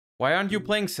Why aren't you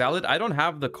playing Salad? I don't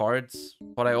have the cards,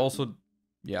 but I also...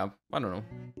 Yeah, I don't know.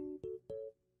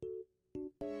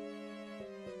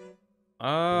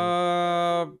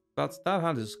 That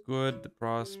hand is good. The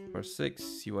pros per 6.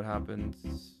 See what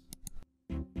happens.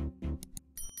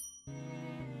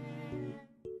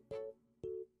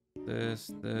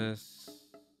 This. This.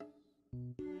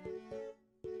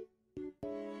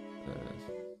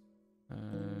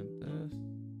 And this.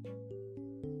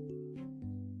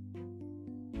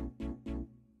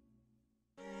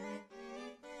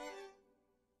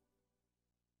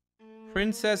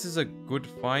 Princess is a good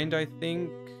find, I think.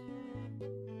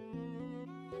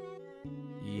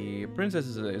 Yeah, Princess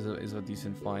is a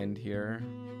decent find here.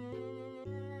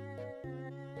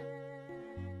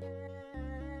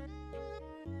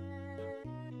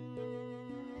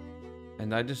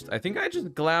 And I think I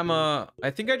just glamour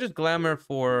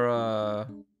for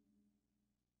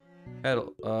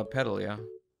pedal, yeah.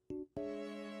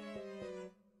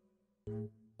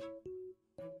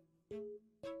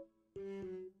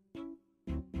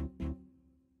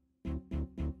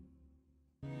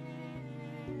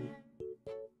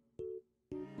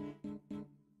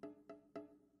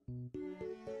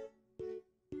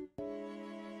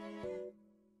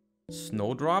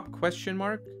 Snowdrop question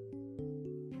mark?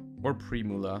 Or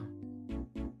Primula?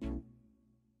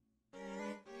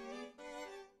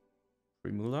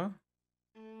 Primula?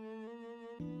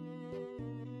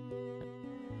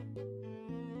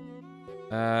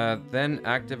 Then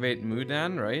activate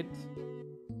Mudan, right?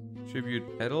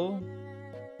 Tribute pedal.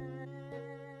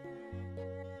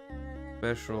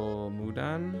 Special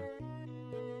Mudan.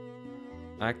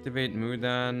 Activate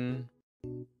Mudan.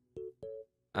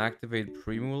 Activate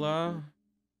Primula.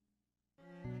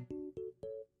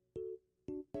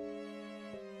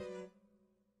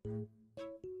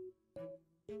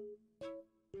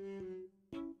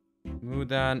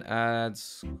 Mudan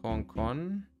adds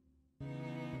Konkon.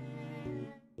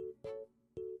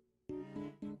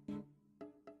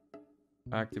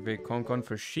 Activate Konkon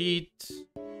for sheet.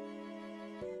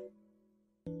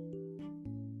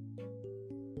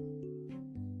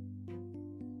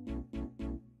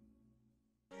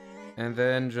 And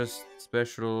then just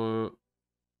special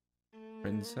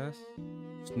Princess.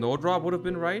 Snowdrop would have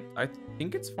been right. I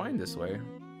think it's fine this way.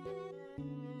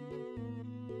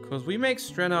 Because we make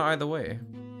Strenna either way.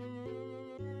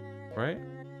 Right?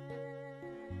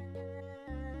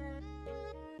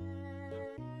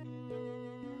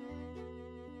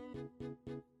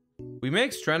 We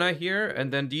make Strenna here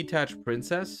and then detach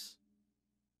Princess.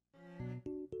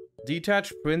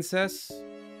 Detach Princess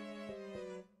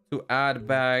to add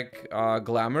back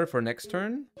Glamour for next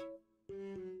turn.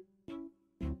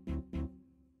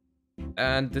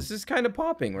 And this is kind of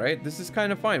popping, right? This is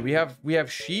kind of fine. We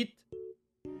have Sheet,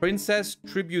 Princess,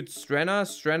 Tribute Strenna.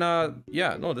 Strenna,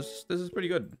 yeah, no, this is pretty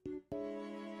good.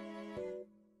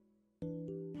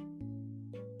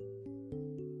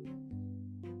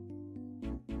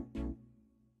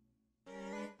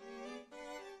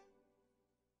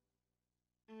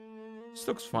 This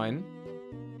looks fine.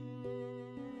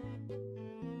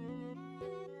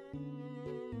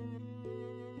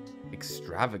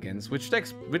 Extravagance? Which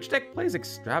deck plays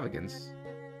Extravagance?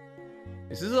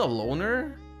 Is this a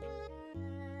loner?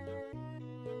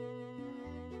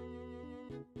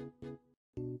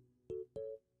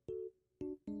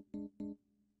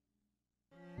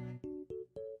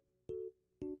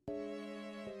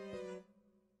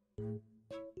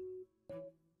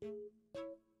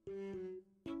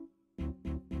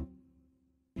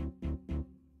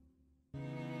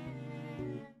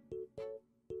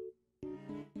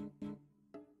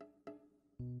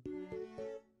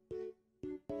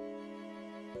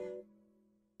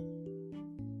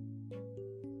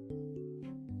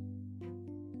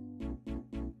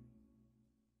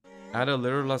 Add a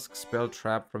Litterlusk spell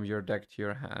trap from your deck to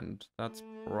your hand. That's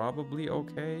probably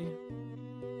okay.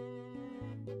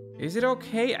 Is it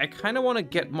okay? I kind of want to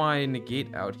get my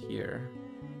negate out here.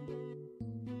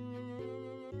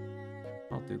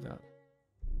 I'll do that.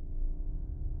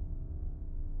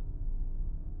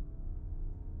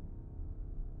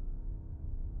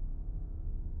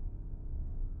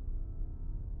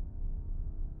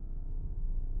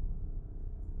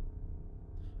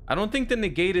 I don't think the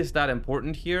negate is that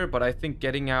important here, but I think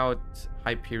getting out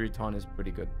Hyperion is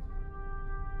pretty good.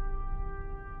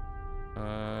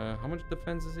 How much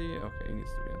defense is he? Okay, he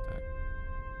needs to re-attack.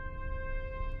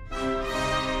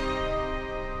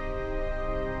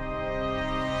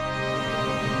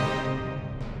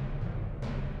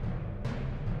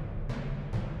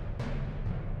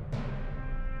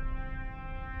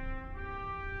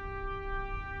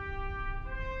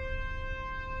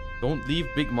 Don't leave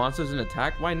big monsters in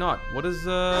attack. Why not? What does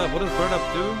Bird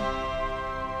Up do?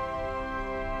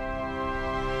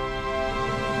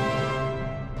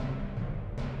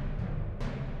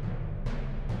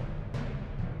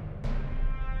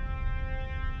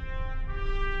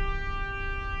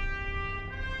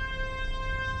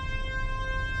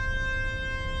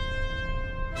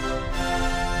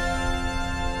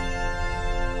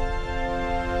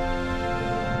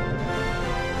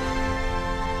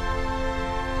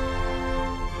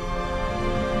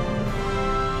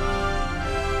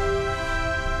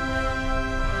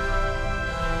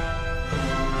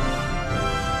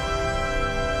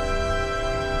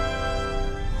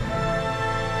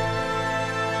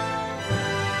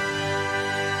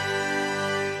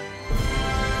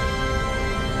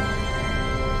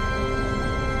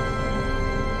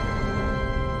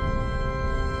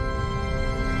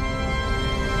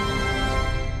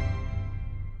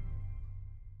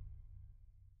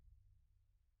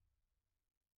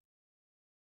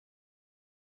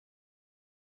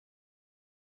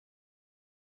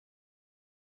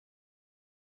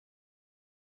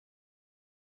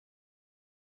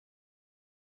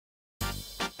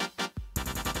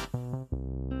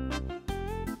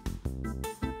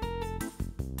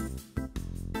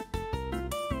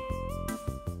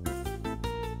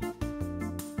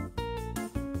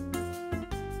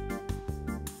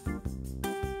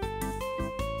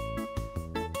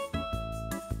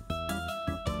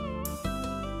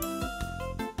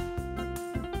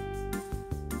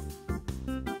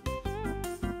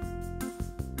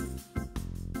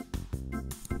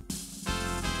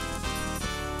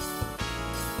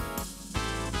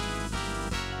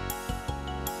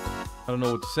 I don't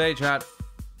know what to say, chat.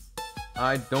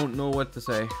 I don't know what to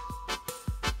say.